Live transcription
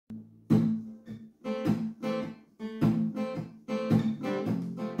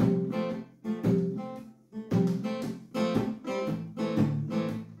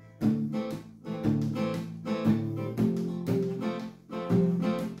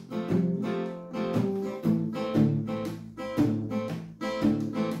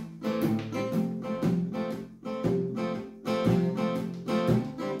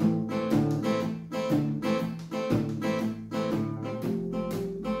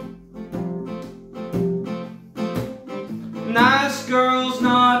Nice girl's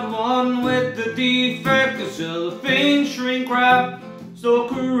not one with the defect of cellophane shrink wrap, so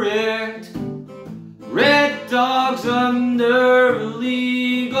correct. Red dogs under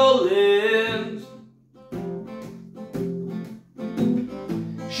illegal limbs.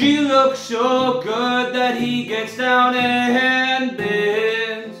 She looks so good that he gets down and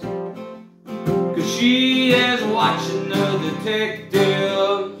bends, 'cause she is watching the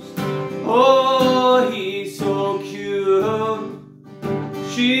detectives. Oh, he's so cute.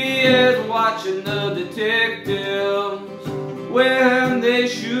 She is watching the detectives when they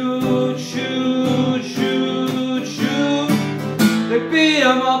shoot, shoot, shoot, shoot. They beat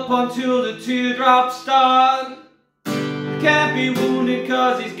him up until the teardrops start. Can't be wounded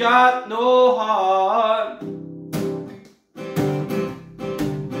 'cause he's got no heart.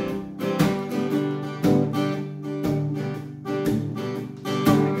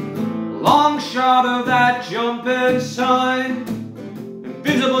 Long shot of that jumping sign,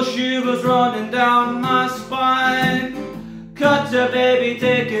 invisible shivers running down my spine. Cut to baby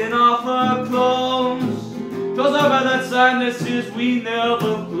taking off her clothes. Close over that sign that says we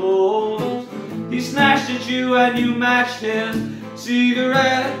never close. He snatched at you and you matched his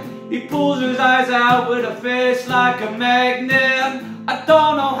cigarette. He pulls his eyes out with a face like a magnet. I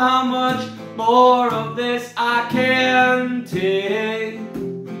don't know how much more of this I can take.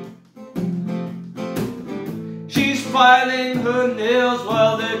 She's filing her nails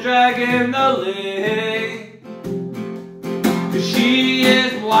while they're dragging the leg, 'cause she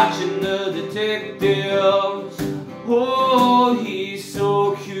is watching the detectives. Oh, he's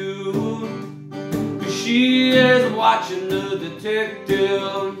so cute. 'Cause she is watching the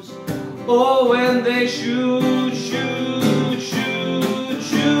detectives. Oh, when they shoot, shoot, shoot,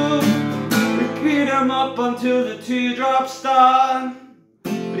 shoot. We beat him up until the teardrops start.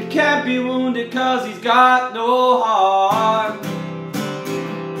 But he can't be wounded 'cause he's got no heart.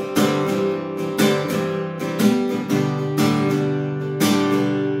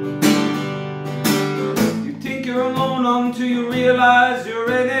 You think you're alone until you realize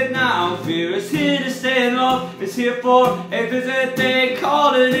you're in it now. Fear is here to stay and love is here for a visit. They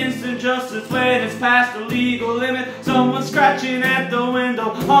call it instant justice when it's past the legal limit. Someone scratching at the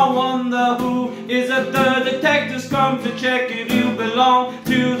window. I wonder who is it. The detectives come to check if you belong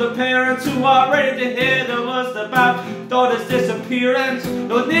to the parents who are ready to hear the worst about daughter's disappearance.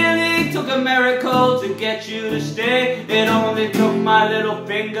 Though it nearly took a miracle to get you to stay, it only took my little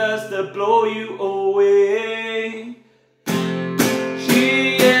fingers to blow you away.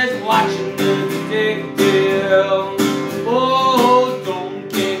 She is watching the detective. Oh, don't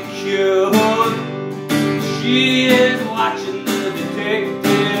get cured. She is watching the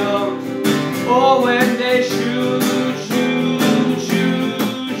detective. Oh, when they shoot, shoot,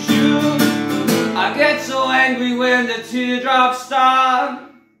 shoot, shoot. I get so angry when the teardrops start.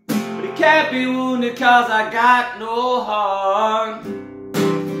 But he can't be wounded 'cause I got no heart.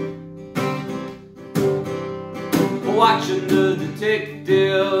 Watching the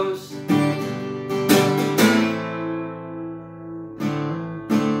detectives.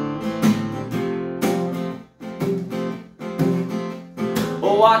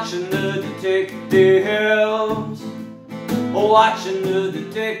 Watching the detectives. Watching the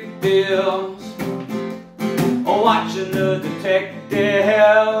detectives. Watching the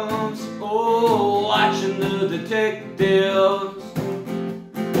detectives. Oh, watching the detectives.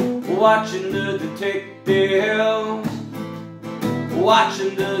 Watching the detectives.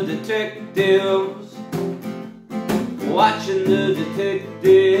 Watching the detectives. Watching the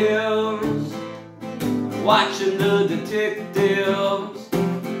detectives. Watching the detectives.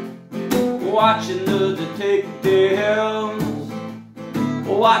 Watching the detectives.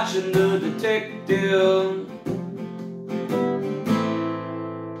 Watching the detectives.